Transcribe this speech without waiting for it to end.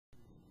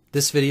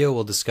This video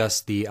will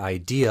discuss the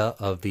idea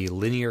of the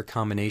linear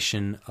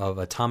combination of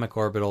atomic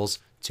orbitals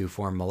to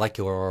form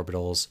molecular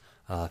orbitals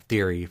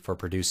theory for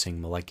producing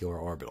molecular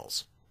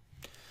orbitals.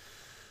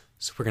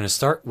 So we're going to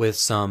start with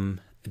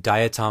some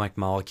diatomic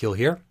molecule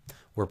here.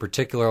 We're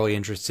particularly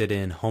interested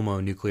in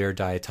homonuclear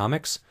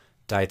diatomics,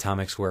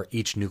 diatomics where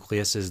each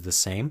nucleus is the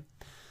same.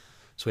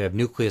 So we have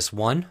nucleus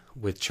 1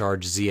 with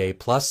charge Za+.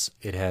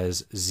 It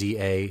has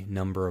Za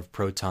number of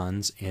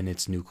protons in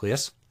its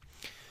nucleus.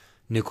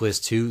 Nucleus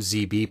 2,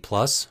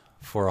 Zb+,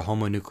 for a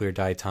homonuclear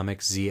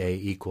diatomic, Za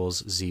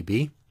equals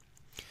Zb.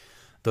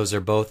 Those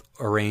are both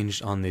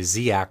arranged on the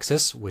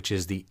z-axis, which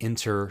is the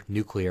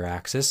internuclear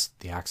axis,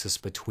 the axis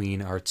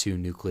between our two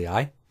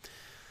nuclei.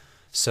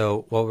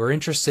 So what we're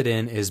interested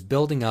in is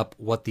building up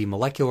what the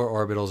molecular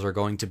orbitals are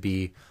going to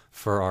be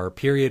for our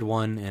period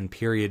 1 and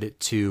period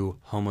 2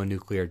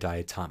 homonuclear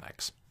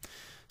diatomics.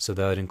 So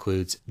that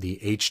includes the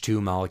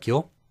H2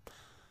 molecule,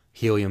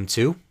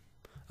 helium-2,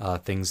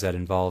 things that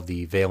involve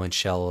the valence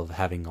shell of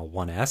having a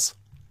 1s,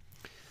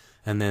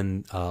 and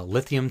then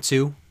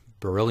lithium-2,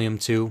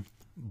 beryllium-2,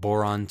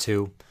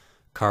 boron-2,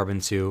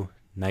 carbon-2,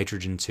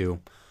 nitrogen-2,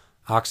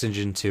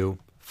 oxygen-2,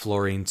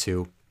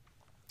 fluorine-2,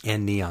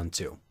 and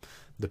neon-2,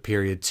 the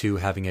period 2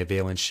 having a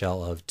valence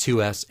shell of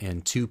 2s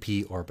and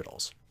 2p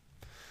orbitals.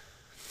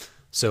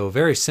 So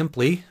very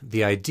simply,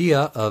 the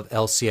idea of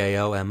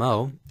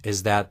LCAO-MO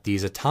is that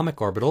these atomic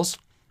orbitals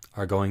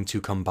are going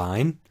to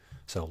combine.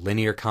 So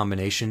linear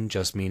combination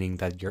just meaning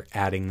that you're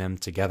adding them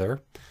together.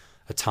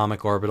 Atomic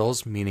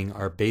orbitals meaning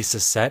our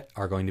basis set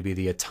are going to be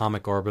the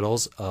atomic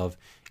orbitals of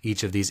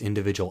each of these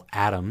individual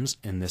atoms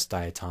in this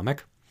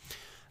diatomic.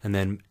 And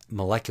then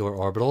molecular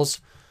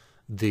orbitals,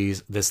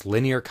 this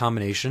linear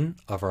combination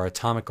of our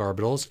atomic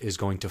orbitals is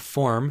going to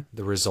form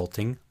the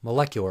resulting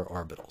molecular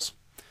orbitals.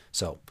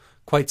 So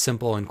quite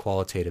simple in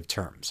qualitative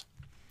terms.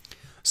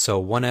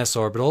 So 1s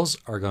orbitals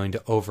are going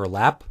to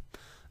overlap.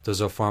 Those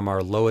will form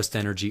our lowest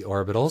energy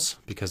orbitals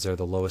because they're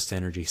the lowest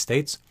energy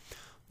states.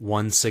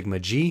 1 sigma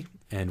g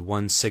and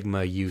 1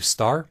 sigma u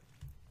star.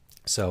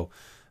 So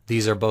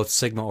these are both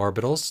sigma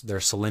orbitals. They're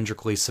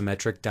cylindrically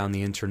symmetric down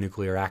the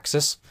internuclear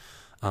axis.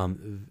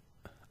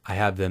 I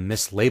have them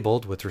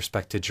mislabeled with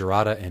respect to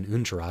Gerada and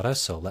Ungerada,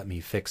 so let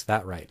me fix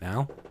that right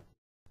now.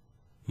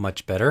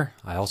 Much better.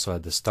 I also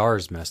had the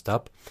stars messed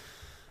up.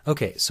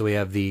 Okay, so we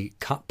have the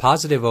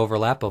positive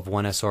overlap of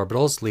 1s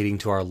orbitals leading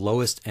to our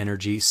lowest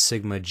energy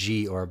sigma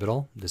g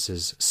orbital. This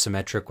is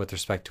symmetric with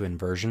respect to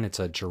inversion. It's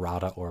a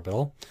Gerada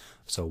orbital.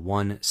 So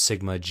 1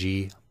 sigma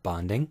g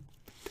bonding.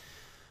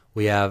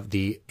 We have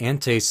the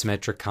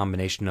anti-symmetric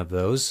combination of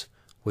those,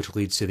 which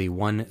leads to the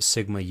 1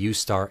 sigma u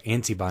star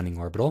antibonding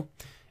orbital.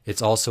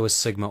 It's also a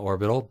sigma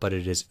orbital, but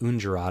it is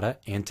Ungerada,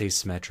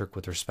 anti-symmetric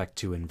with respect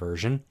to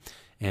inversion,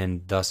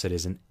 and thus it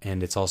is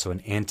it's also an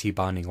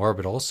anti-bonding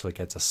orbital, so it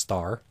gets a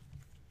star.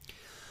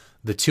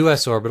 The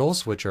 2s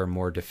orbitals, which are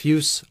more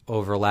diffuse,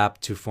 overlap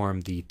to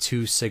form the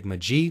 2 sigma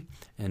g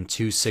and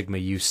 2 sigma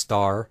u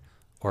star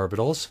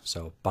orbitals,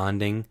 so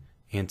bonding,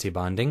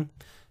 anti-bonding,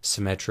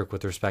 symmetric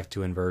with respect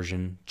to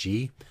inversion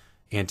g,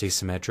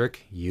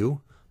 anti-symmetric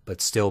u, but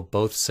still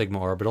both sigma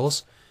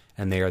orbitals,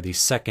 and they are the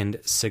second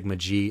sigma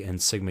g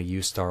and sigma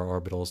u star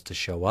orbitals to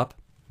show up.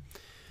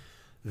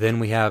 Then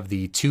we have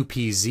the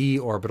 2pz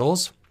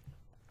orbitals,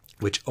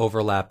 which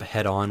overlap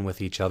head-on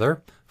with each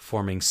other,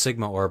 forming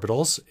sigma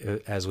orbitals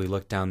as we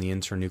look down the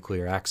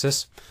internuclear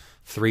axis.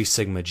 3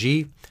 sigma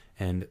g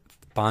and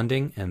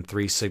bonding, and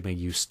 3 sigma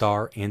u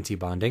star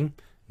anti-bonding,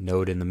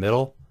 node in the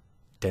middle,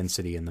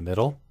 density in the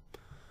middle.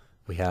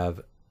 We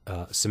have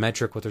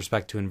symmetric with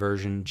respect to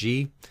inversion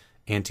g,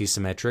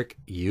 anti-symmetric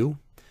u,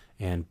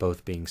 and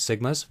both being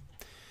sigmas.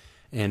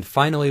 And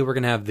finally, we're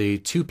going to have the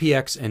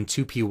 2px and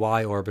 2py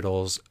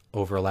orbitals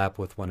overlap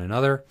with one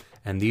another,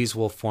 and these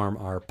will form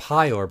our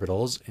pi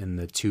orbitals in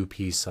the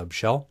 2p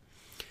subshell.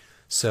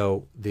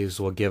 So these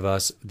will give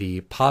us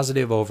the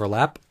positive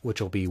overlap,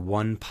 which will be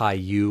 1 pi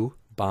u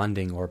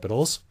bonding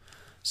orbitals.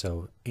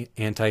 So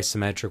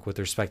anti-symmetric with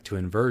respect to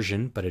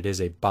inversion, but it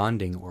is a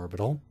bonding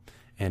orbital,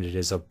 and it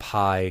is a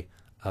pi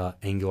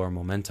angular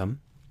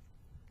momentum.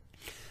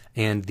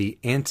 And the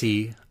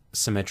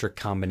anti-symmetric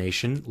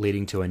combination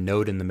leading to a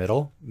node in the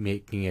middle,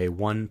 making a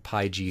 1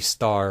 pi g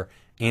star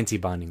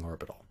antibonding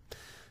orbital.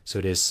 So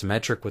it is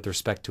symmetric with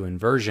respect to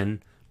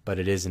inversion, but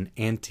it is an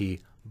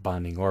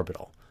anti-bonding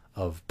orbital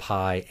of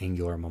pi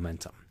angular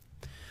momentum.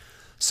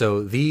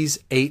 So these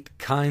 8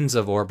 kinds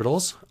of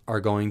orbitals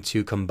are going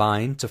to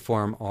combine to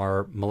form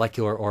our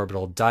molecular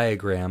orbital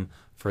diagram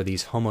for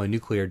these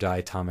homonuclear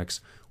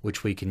diatomics,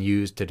 which we can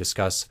use to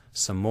discuss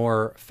some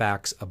more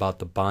facts about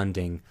the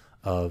bonding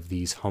of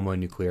these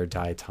homonuclear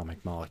diatomic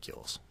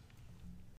molecules.